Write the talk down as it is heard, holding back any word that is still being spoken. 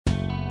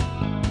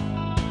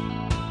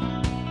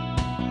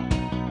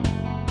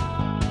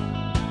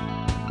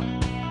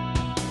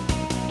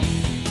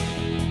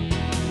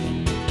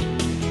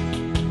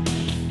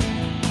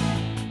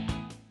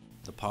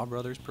Paw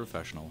Brothers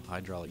Professional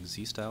Hydraulic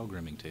Z-Style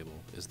Grooming Table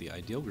is the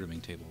ideal grooming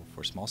table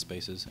for small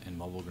spaces and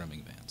mobile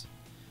grooming vans.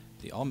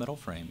 The all-metal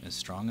frame is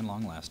strong and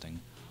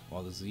long-lasting,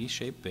 while the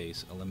Z-shaped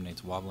base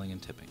eliminates wobbling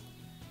and tipping.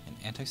 An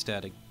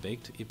anti-static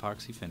baked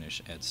epoxy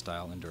finish adds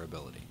style and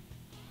durability.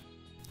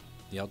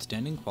 The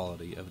outstanding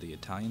quality of the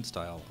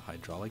Italian-style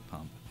hydraulic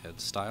pump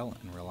adds style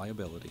and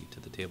reliability to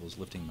the table's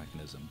lifting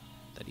mechanism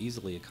that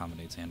easily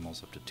accommodates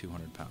animals up to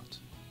 200 pounds.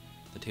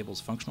 The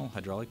table's functional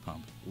hydraulic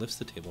pump lifts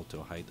the table to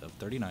a height of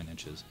 39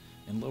 inches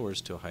and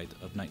lowers to a height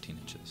of 19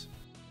 inches.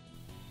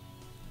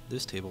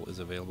 This table is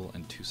available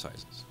in two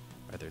sizes,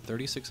 either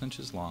 36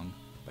 inches long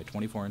by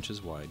 24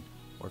 inches wide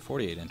or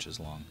 48 inches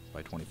long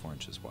by 24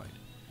 inches wide.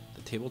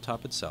 The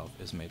tabletop itself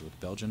is made with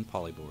Belgian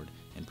polyboard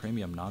and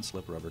premium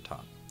non-slip rubber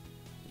top.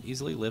 It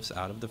easily lifts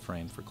out of the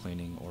frame for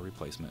cleaning or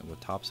replacement with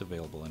tops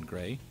available in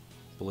gray,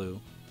 blue,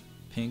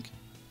 pink,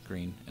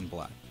 green, and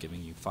black,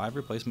 giving you 5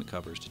 replacement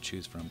covers to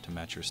choose from to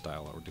match your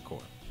style or decor.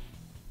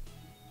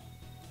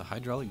 The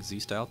hydraulic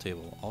Z-Style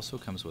table also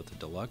comes with a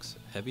deluxe,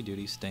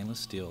 heavy-duty stainless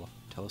steel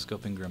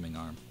telescoping grooming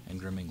arm and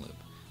grooming loop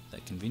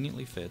that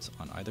conveniently fits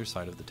on either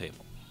side of the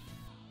table.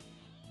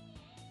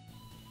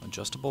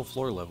 Adjustable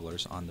floor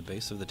levelers on the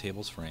base of the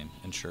table's frame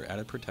ensure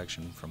added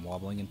protection from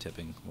wobbling and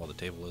tipping while the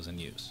table is in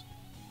use.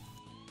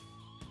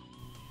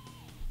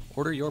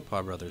 Order your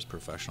Paw Brothers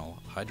Professional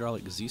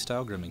Hydraulic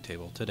Z-Style Grooming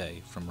Table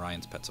today from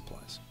Ryan's Pet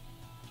Supplies.